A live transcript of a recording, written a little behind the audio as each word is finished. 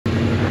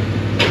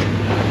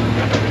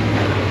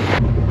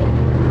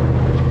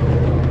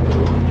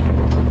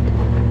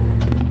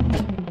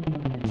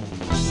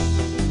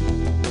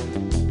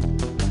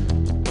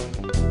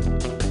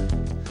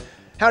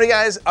Howdy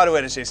guys,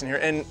 AutoEdits Jason here,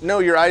 and no,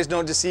 your eyes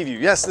don't deceive you.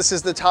 Yes, this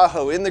is the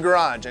Tahoe in the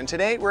garage, and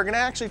today we're gonna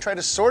actually try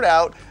to sort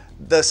out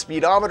the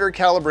speedometer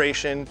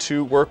calibration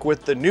to work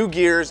with the new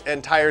gears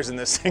and tires in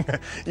this thing.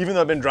 Even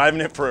though I've been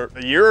driving it for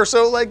a year or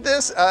so like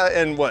this,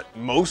 and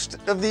most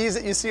of these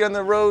that you see on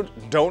the road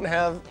don't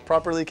have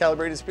properly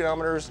calibrated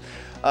speedometers.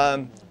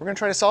 We're gonna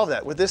try to solve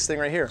that with this thing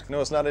right here. No,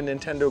 it's not a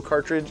Nintendo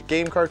cartridge,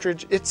 game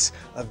cartridge, it's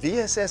a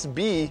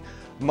VSSB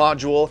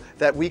module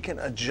that we can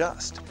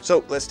adjust.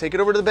 So let's take it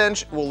over to the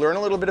bench, we'll learn a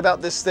little bit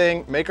about this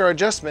thing, make our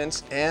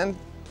adjustments, and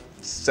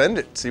send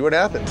it, see what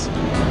happens.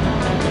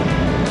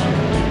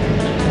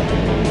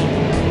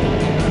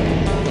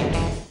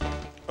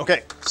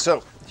 Okay,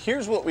 so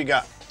here's what we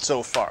got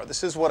so far.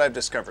 This is what I've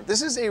discovered.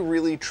 This is a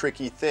really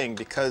tricky thing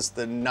because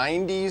the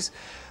 90s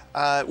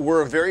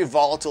were a very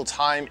volatile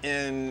time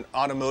in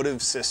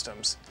automotive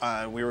systems.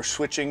 We were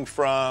switching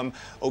from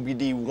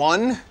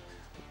OBD1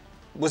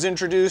 was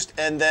introduced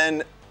and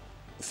then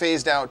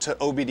phased out to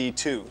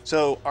OBD2.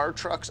 So our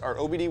trucks are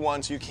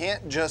OBD1, so you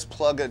can't just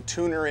plug a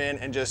tuner in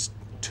and just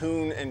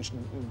tune and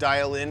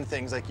dial in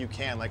things like you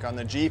can. Like on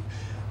the Jeep,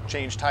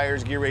 change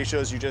tires, gear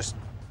ratios, you just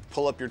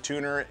pull up your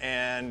tuner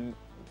and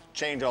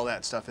change all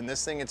that stuff. In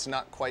this thing, it's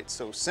not quite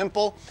so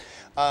simple.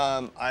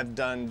 I've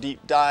done deep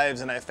dives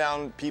and I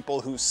found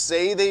people who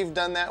say they've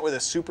done that with a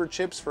super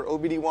chips for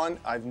OBD1.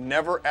 I've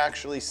never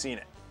actually seen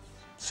it.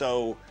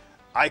 So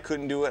I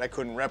couldn't do it, I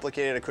couldn't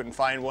replicate it, I couldn't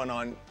find one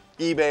on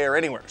eBay or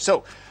anywhere.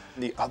 So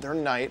the other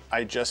night,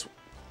 I just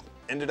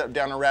ended up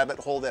down a rabbit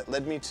hole that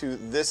led me to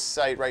this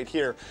site right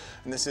here.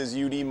 And this is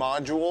UD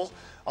Module.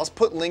 I'll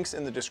put links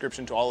in the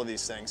description to all of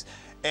these things.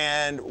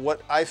 And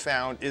what I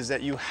found is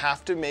that you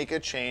have to make a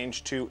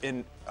change to,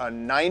 in a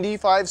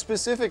 95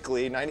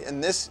 specifically,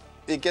 and this,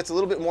 it gets a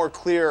little bit more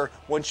clear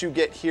once you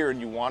get here and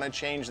you want to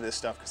change this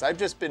stuff, because I've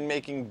just been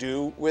making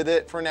do with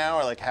it for now,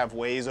 or like have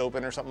Waze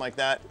open or something like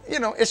that. You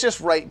know, it's just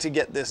right to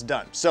get this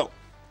done. So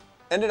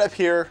ended up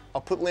here,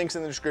 I'll put links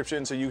in the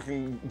description so you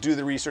can do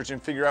the research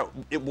and figure out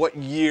what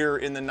year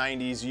in the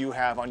 90s you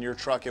have on your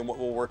truck and what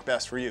will work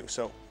best for you.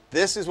 So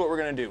this is what we're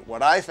gonna do.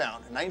 What I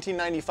found, in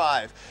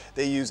 1995,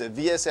 they use a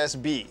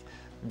VSSB,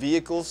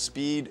 Vehicle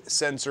Speed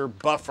Sensor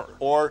Buffer,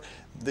 or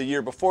the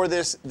year before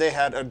this, they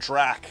had a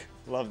DRAC,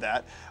 love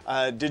that,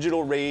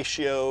 digital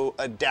ratio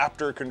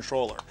adapter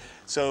controller.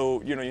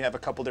 So, you know, you have a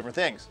couple different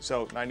things.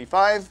 So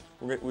 95,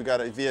 we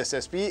got a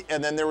VSSB,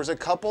 and then there was a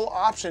couple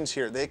options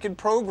here. They could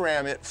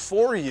program it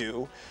for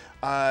you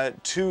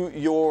to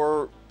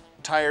your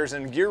tires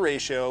and gear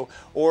ratio,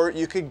 or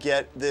you could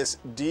get this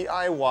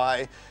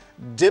DIY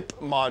dip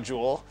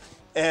module,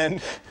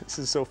 and this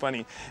is so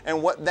funny.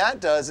 And what that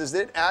does is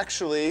it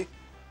actually,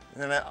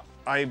 and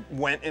I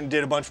went and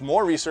did a bunch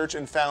more research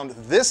and found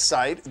this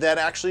site that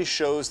actually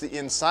shows the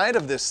inside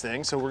of this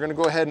thing. So we're gonna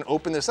go ahead and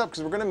open this up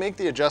because we're gonna make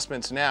the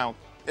adjustments now.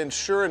 And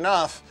sure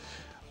enough,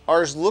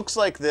 ours looks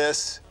like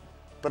this,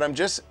 but I'm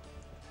just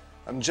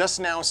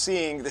now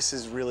seeing, this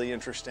is really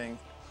interesting.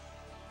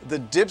 The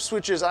dip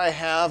switches I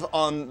have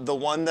on the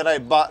one that I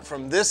bought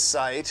from this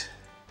site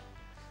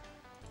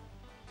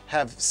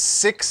have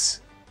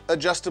 6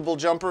 adjustable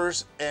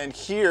jumpers, and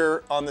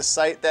here on the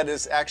site that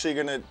is actually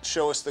going to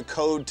show us the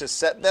code to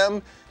set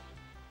them,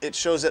 it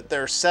shows that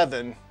there are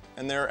 7,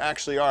 and there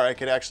actually are. I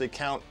could actually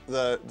count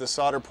the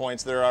solder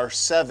points. There are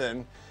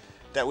 7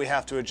 that we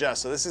have to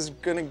adjust. So this is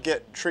going to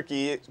get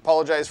tricky.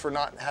 Apologize for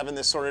not having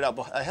this sorted out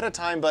ahead of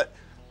time, but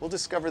we'll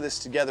discover this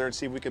together and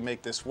see if we can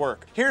make this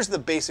work. Here's the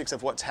basics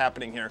of what's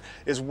happening here,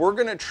 is we're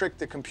gonna trick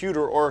the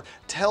computer or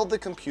tell the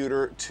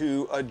computer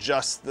to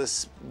adjust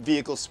this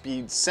vehicle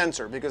speed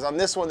sensor, because on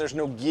this one, there's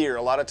no gear.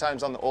 A lot of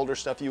times on the older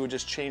stuff, you would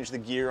just change the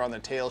gear on the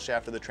tail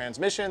shaft of the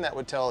transmission. That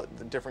would tell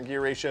the different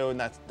gear ratio, and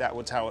that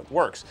was how it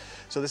works.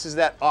 So this is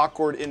that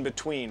awkward in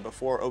between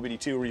before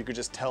OBD2, where you could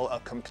just tell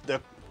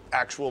the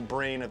actual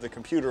brain of the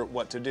computer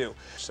what to do.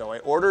 So I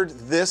ordered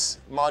this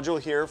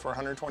module here for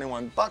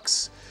 121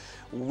 bucks.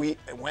 We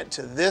went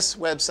to this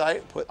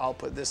website, I'll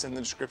put this in the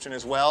description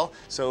as well.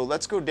 So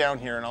let's go down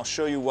here and I'll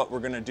show you what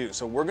we're gonna do.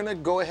 So we're gonna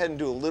go ahead and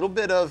do a little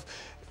bit of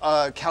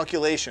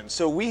calculation.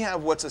 So we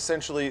have what's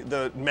essentially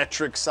the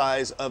metric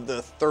size of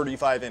the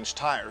 35-inch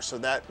tire. So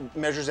that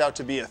measures out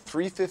to be a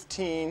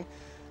 315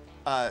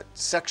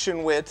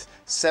 section width,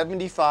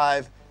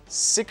 75,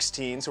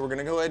 16. So we're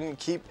gonna go ahead and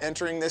keep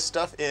entering this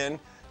stuff in.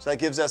 So that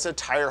gives us a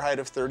tire height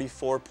of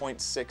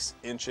 34.6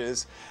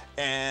 inches.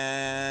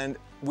 And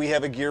we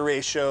have a gear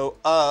ratio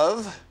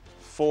of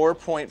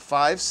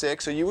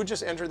 4.56. So you would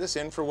just enter this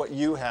in for what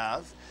you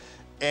have.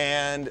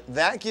 And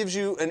that gives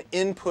you an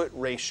input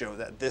ratio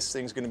that this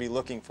thing's gonna be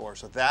looking for.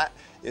 So that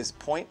is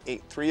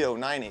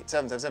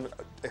 0.830987777,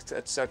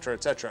 et cetera,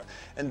 et cetera.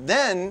 And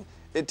then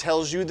it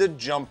tells you the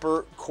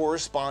jumper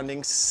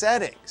corresponding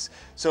settings.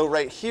 So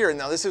right here,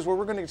 now this is where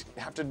we're gonna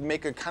have to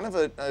make a kind of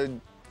a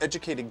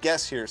educated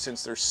guess here,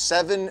 since there's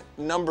 7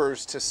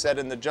 numbers to set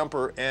in the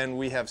jumper and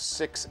we have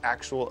 6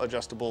 actual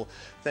adjustable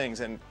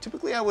things. And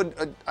typically I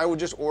would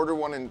just order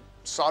one and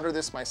solder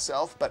this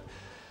myself, but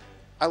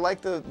I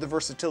like the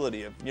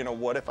versatility of, you know,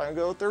 what if I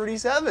go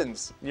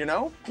 37s, you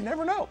know? You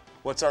never know.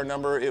 What's our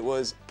number? It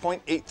was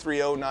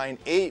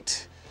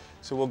 0.83098.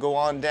 So we'll go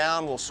on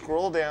down, we'll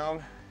scroll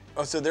down.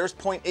 Oh, so there's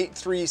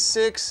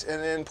 0.836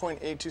 and then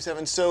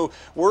 0.827. So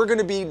we're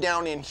gonna be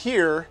down in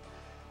here,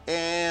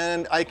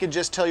 and I could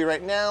just tell you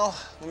right now,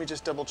 let me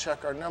just double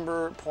check our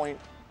number,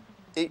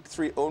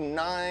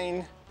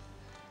 0.8309.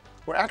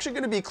 We're actually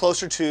gonna be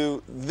closer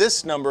to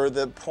this number,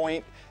 the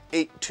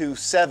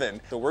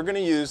 0.827. So we're gonna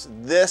use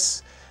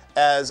this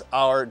as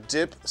our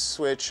dip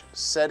switch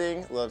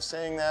setting. Love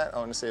saying that. I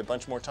want to say a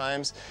bunch more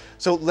times.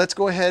 So let's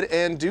go ahead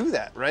and do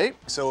that, right?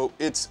 So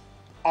it's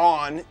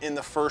on in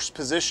the first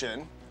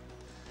position.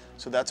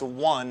 So that's a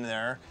 1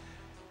 there.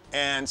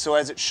 And so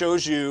as it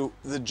shows you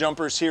the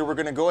jumpers here, we're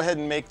gonna go ahead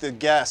and make the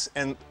guess,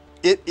 and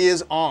it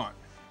is on.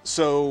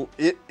 So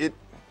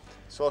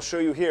so I'll show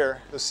you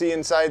here. You'll see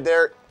inside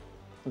there,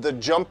 the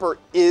jumper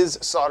is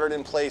soldered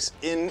in place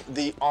in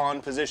the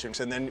on positions,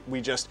 and then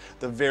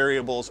the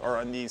variables are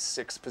on these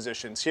 6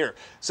 positions here.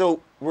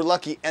 So we're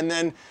lucky. And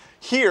then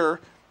here,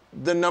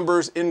 the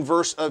numbers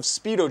inverse of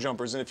speedo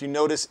jumpers. And if you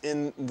notice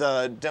in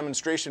the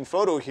demonstration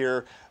photo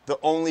here, the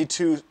only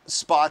 2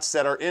 spots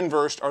that are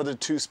inversed are the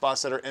 2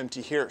 spots that are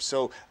empty here.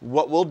 So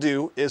what we'll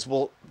do is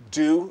we'll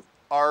do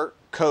our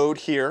code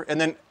here, and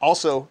then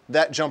also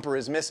that jumper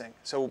is missing.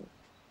 So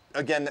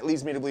again, that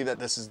leads me to believe that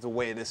this is the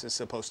way this is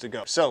supposed to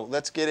go. So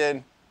let's get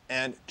in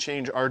and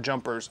change our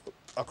jumpers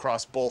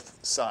across both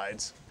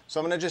sides. So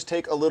I'm gonna just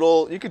take a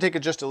little, you could take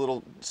just a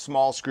little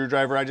small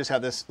screwdriver. I just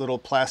have this little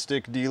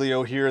plastic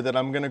dealio here that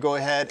I'm gonna go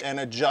ahead and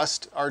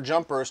adjust our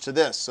jumpers to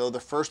this. So the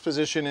first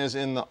position is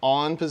in the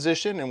on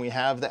position, and we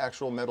have the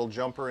actual metal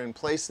jumper in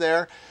place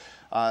there.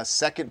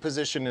 Second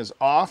position is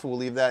off, we'll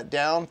leave that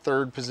down.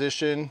 Third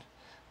position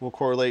will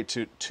correlate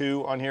to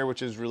 2 on here,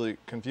 which is really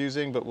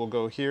confusing, but we'll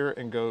go here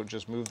and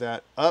just move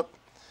that up.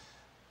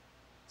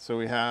 So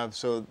we have,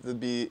 so it'll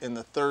be in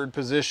the third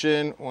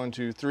position, 1,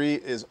 2, 3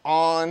 is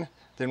on.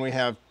 Then we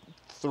have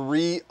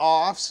 3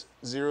 offs,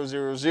 0,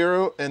 0,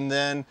 0, and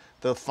then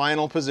the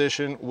final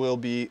position will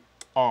be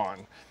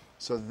on.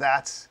 So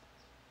that's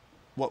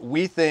what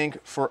we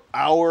think for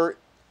our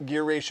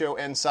gear ratio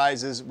and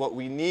sizes, what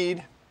we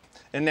need.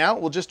 And now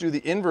we'll just do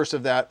the inverse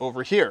of that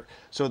over here.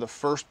 So the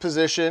first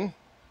position,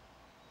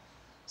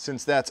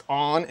 since that's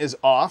on, is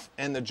off,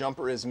 and the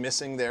jumper is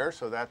missing there,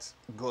 so that's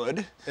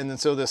good. And then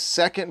so the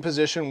second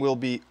position will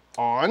be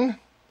on.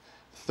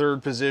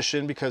 Third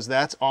position, because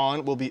that's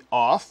on, will be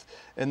off.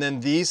 And then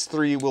these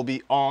 3 will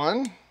be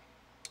on.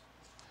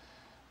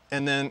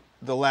 And then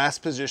the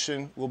last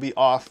position will be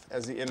off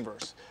as the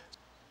inverse.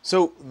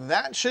 So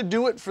that should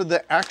do it for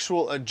the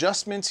actual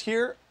adjustments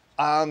here.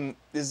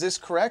 Is this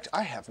correct?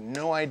 I have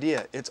no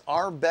idea. It's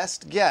our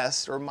best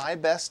guess, or my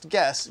best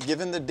guess,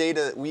 given the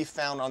data that we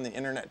found on the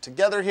internet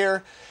together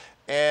here.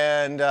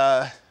 And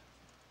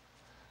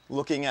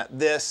looking at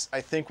this,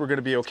 I think we're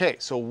gonna be okay.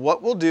 So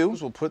what we'll do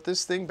is we'll put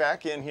this thing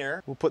back in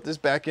here. We'll put this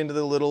back into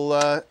the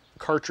little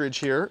cartridge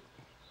here.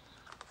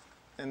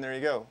 And there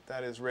you go.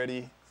 That is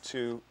ready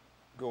to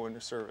go into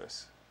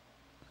service.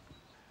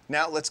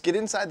 Now let's get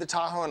inside the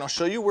Tahoe, and I'll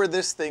show you where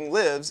this thing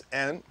lives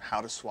and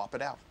how to swap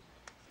it out.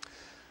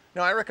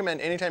 Now, I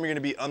recommend anytime you're going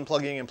to be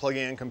unplugging and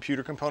plugging in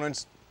computer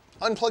components,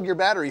 unplug your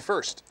battery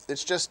first.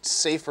 It's just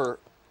safer.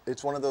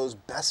 It's one of those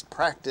best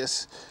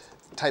practice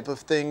type of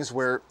things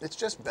where it's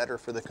just better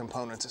for the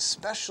components,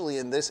 especially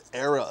in this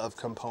era of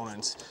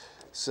components.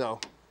 So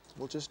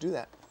we'll just do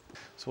that.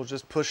 So we'll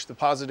just push the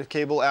positive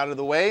cable out of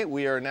the way.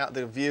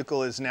 The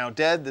vehicle is now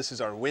dead. This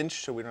is our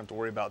winch, so we don't have to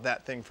worry about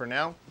that thing for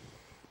now.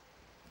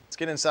 Let's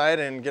get inside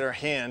and get our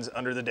hands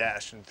under the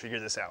dash and figure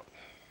this out.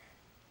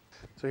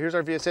 So here's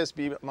our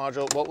VSSB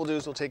module. What we'll do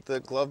is we'll take the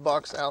glove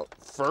box out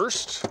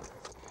first,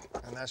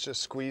 and that's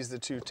just squeeze the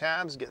 2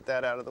 tabs, get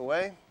that out of the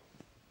way.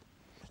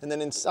 And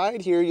then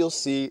inside here, you'll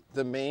see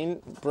the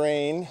main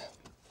brain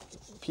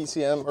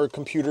PCM or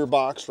computer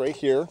box right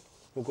here.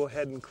 We'll go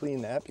ahead and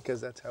clean that because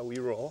that's how we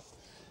roll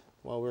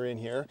while we're in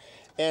here.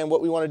 And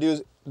what we want to do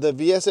is the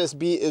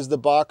VSSB is the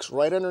box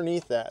right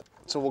underneath that.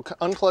 So we'll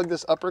unplug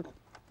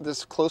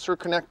this closer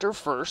connector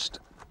first.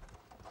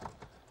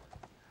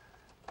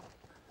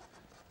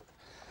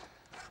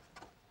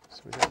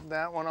 So we got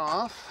that one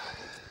off.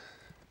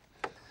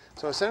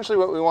 So essentially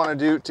what we want to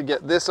do to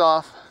get this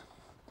off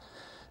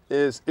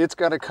is it's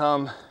got to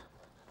come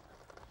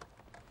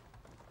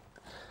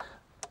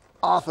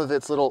off of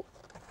its little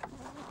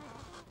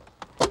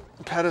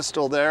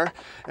pedestal there,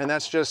 and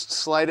that's just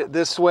slide it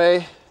this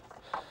way,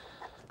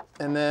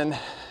 and then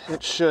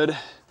it should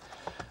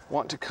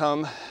want to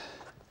come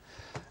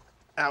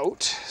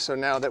out. So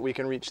now that we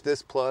can reach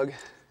this plug,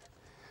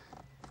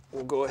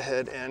 we'll go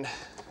ahead and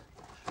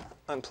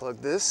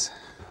unplug this.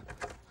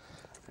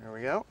 There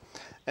we go.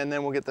 And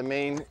then we'll get the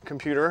main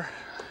computer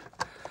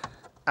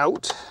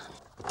out.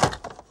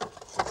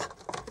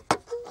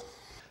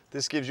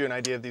 This gives you an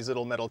idea of these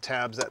little metal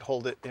tabs that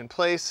hold it in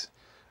place.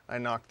 I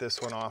knocked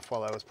this one off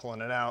while I was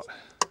pulling it out.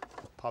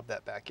 Pop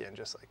that back in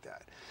just like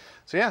that.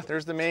 So yeah,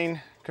 there's the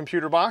main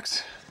computer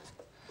box.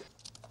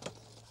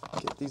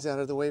 Get these out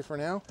of the way for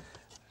now.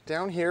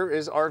 Down here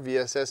is our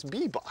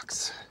VSSB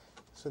box.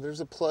 So there's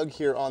a plug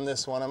here on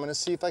this one. I'm gonna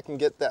see if I can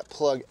get that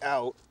plug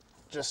out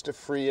just to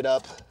free it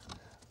up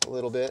a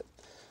little bit.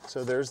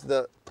 So there's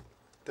the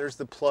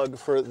plug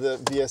for the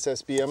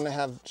VSSB. I'm gonna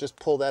have just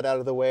pull that out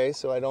of the way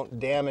so I don't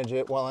damage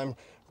it while I'm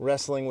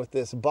wrestling with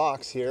this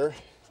box here.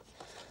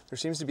 There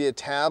seems to be a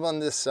tab on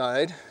this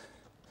side.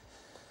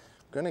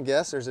 I'm gonna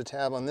guess there's a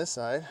tab on this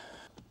side.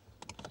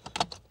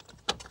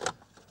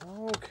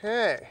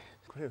 Okay.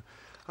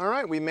 All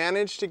right, we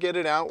managed to get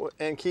it out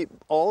and keep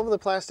all of the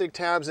plastic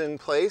tabs in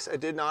place. I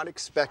did not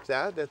expect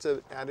that. That's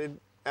an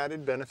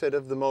added benefit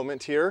of the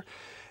moment here.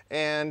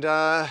 And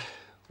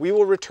we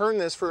will return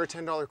this for a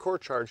 $10 core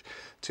charge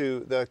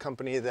to the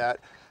company that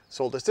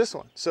sold us this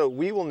one. So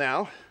we will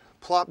now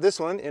plop this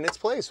one in its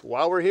place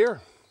while we're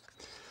here.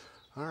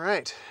 All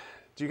right.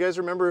 Do you guys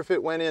remember if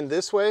it went in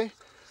this way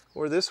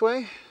or this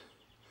way?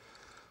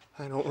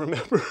 I don't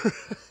remember.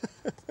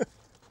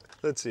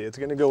 Let's see, it's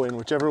gonna go in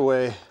whichever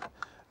way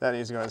that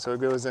needs to go in. So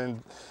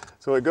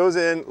it goes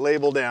in,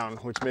 label down,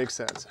 which makes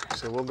sense.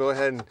 So we'll go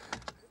ahead and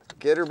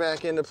get her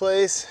back into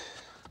place.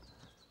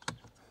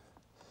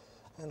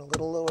 And a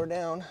little lower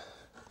down.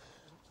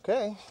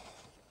 Okay.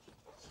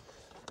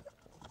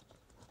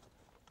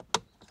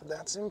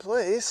 That's in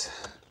place.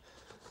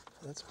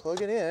 Let's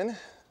plug it in.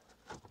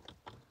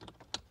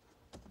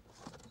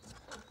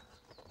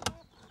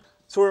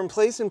 So we're in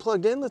place and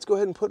plugged in. Let's go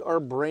ahead and put our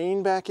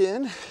brain back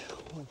in.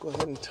 We'll go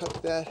ahead and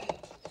tuck that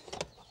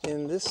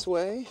in this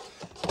way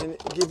and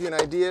give you an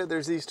idea.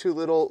 There's these two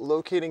little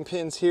locating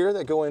pins here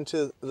that go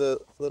into the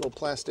little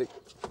plastic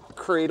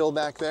cradle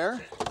back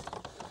there.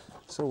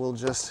 So we'll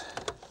just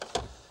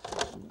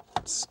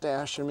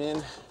stash them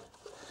in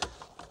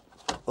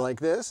like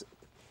this.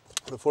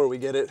 Before we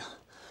get it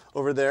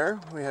over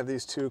there, we have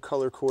these two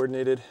color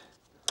coordinated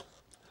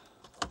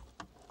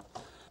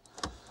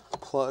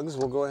plugs.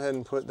 We'll go ahead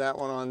and put that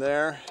one on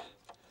there.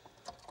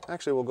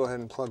 Actually, we'll go ahead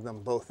and plug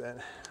them both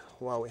in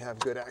while we have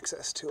good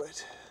access to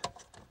it.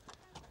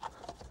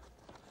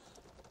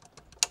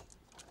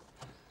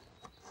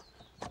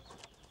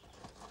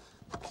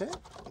 Okay,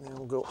 and then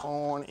we'll go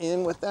on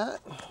in with that.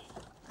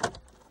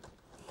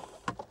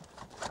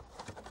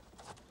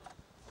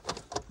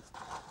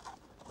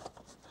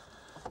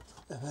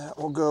 And that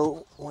will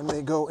go when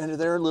they go into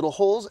their little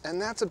holes,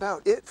 and that's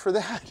about it for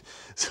that.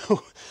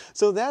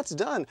 So that's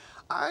done.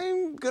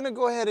 I'm gonna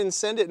go ahead and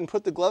send it and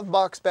put the glove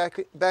box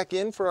back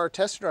in for our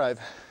test drive.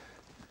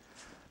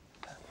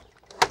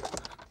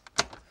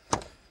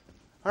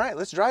 All right,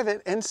 let's drive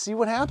it and see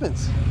what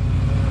happens.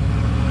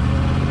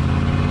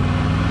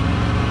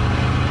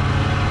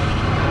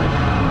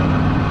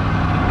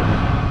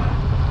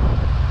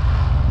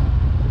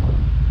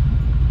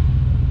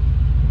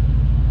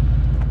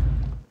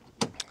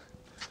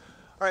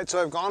 All right,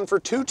 so I've gone for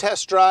 2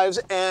 test drives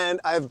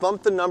and I've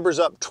bumped the numbers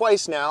up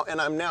twice now,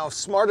 and I'm now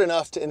smart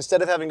enough to,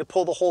 instead of having to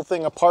pull the whole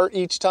thing apart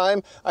each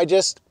time, I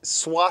just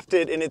swapped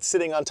it and it's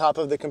sitting on top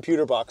of the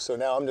computer box. So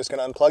now I'm just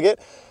gonna unplug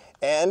it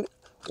and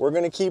we're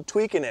gonna keep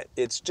tweaking it.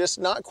 It's just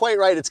not quite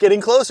right. It's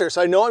getting closer,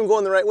 so I know I'm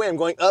going the right way. I'm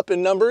going up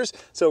in numbers,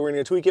 so we're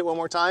gonna tweak it one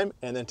more time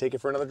and then take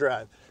it for another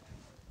drive.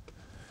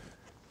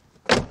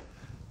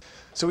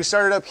 So we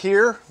started up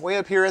here, way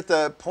up here at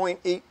the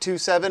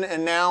 0.827,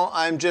 and now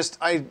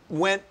I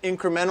went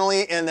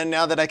incrementally, and then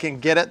now that I can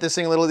get at this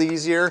thing a little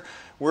easier,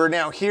 we're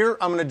now here.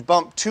 I'm gonna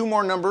bump 2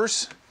 more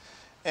numbers,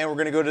 and we're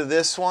gonna go to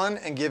this one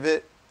and give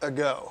it a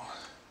go.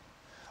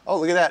 Oh,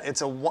 look at that.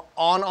 It's a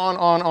on,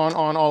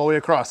 all the way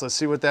across. Let's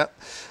see what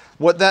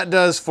that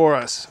does for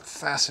us.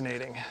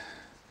 Fascinating.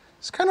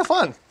 It's kind of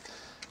fun.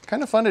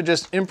 Kind of fun to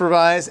just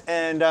improvise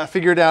and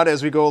figure it out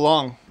as we go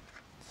along.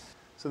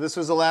 So this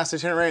was the last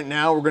itinerary.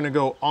 Now we're gonna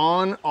go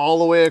on all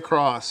the way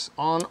across.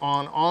 On,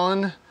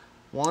 1,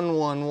 1,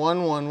 1,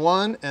 1,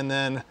 1, and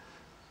then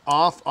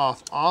off,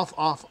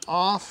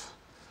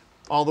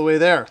 all the way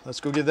there. Let's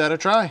go give that a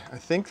try. I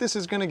think this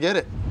is gonna get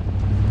it.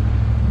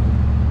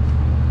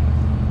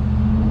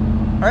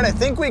 All right, I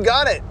think we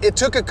got it. It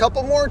took a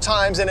couple more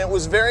times, and it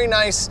was very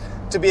nice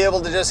to be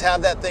able to just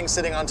have that thing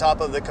sitting on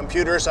top of the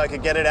computer so I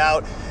could get it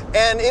out.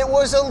 And it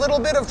was a little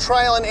bit of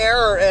trial and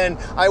error, and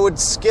I would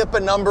skip a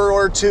number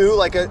or two,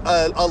 like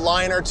a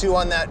line or two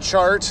on that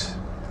chart,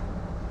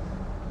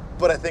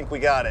 but I think we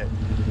got it.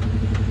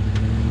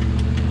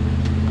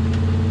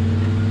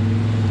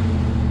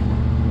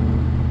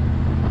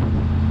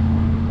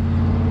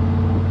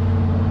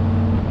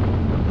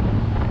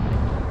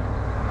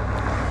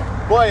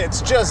 Boy,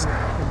 it's just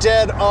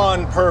dead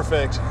on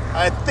perfect.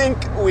 I think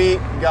we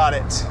got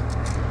it.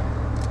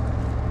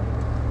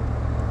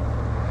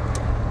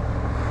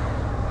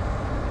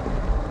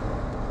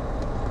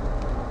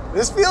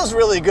 This feels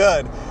really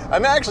good.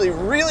 I'm actually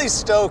really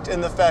stoked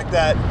in the fact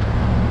that,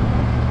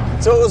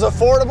 so it was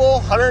affordable,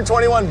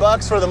 121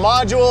 bucks for the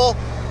module,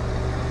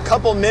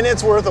 couple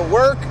minutes worth of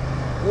work.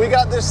 We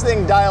got this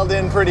thing dialed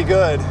in pretty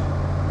good.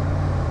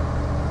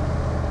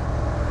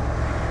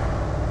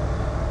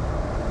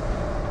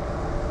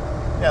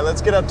 Yeah,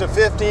 let's get up to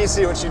 50,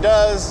 see what she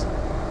does.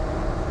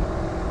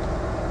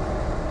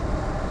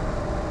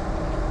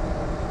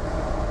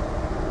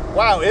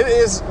 Wow, it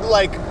is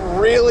like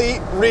really,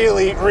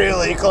 really,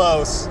 really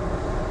close.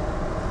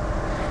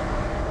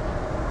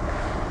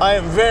 I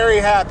am very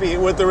happy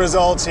with the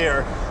results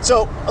here.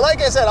 So,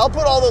 like I said, I'll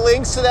put all the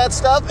links to that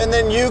stuff, and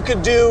then you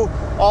could do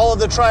all of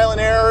the trial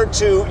and error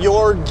to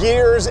your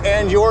gears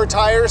and your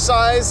tire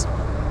size.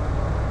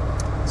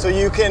 So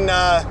you can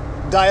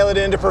dial it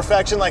into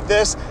perfection like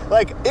this.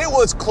 Like, it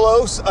was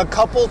close a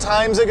couple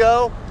times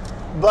ago,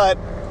 but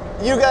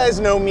you guys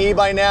know me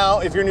by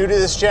now. If you're new to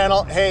this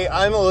channel, hey,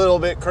 I'm a little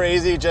bit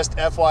crazy, just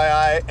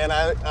FYI, and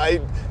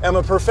I am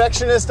a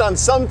perfectionist on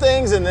some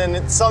things, and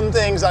then some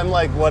things I'm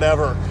like,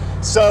 whatever.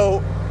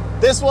 So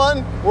this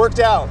one worked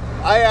out.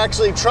 I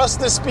actually trust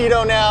the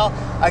Speedo now.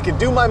 I can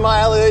do my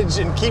mileage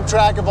and keep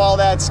track of all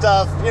that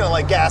stuff, you know,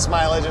 like gas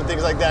mileage and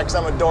things like that, because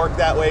I'm a dork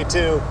that way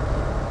too.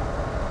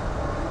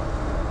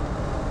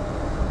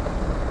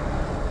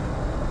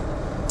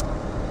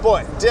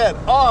 Boy, dead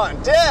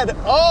on,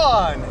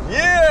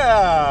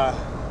 yeah.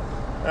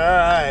 All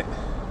right.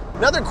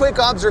 Another quick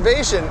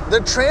observation, the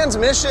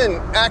transmission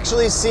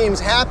actually seems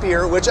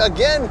happier, which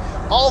again,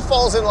 all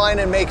falls in line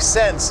and makes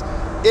sense.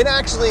 It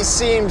actually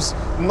seems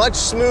much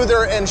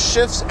smoother and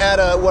shifts at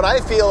what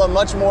I feel a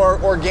much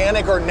more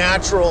organic or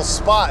natural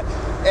spot.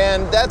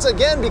 And that's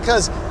again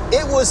because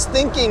it was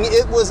thinking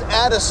it was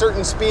at a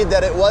certain speed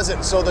that it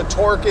wasn't. So the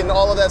torque and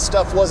all of that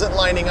stuff wasn't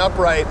lining up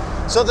right.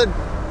 So the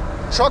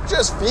truck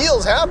just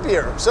feels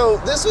happier. So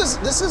this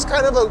is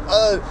kind of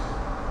a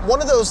one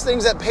of those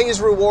things that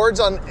pays rewards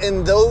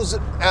in those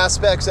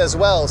aspects as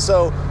well.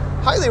 So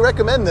highly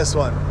recommend this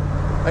one.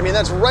 I mean,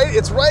 that's right,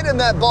 it's right in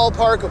that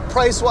ballpark of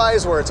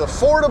price-wise where it's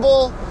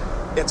affordable,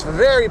 it's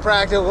very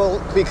practical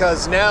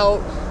because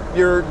now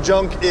your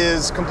junk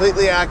is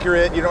completely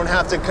accurate. You don't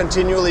have to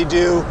continually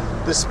do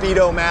the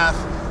speedo math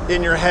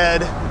in your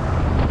head.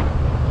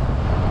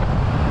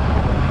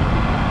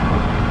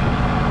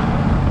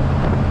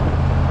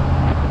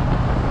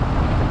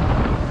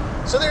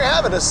 So there you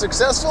have it, a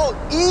successful,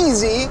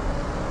 easy,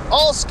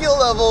 all skill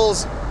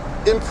levels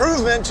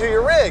improvement to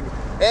your rig.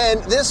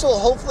 And this will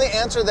hopefully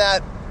answer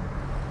that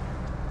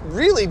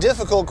really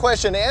difficult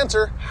question to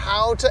answer,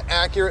 how to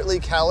accurately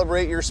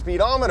calibrate your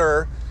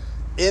speedometer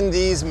in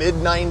these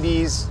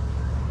mid-90s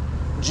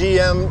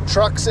GM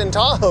trucks and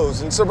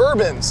Tahoes and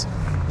Suburbans.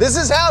 This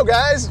is how,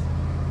 guys.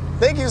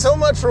 Thank you so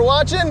much for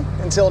watching.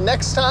 Until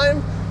next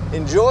time,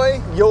 enjoy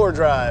your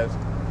drive.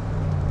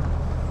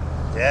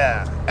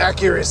 Yeah,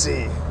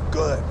 accuracy,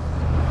 good.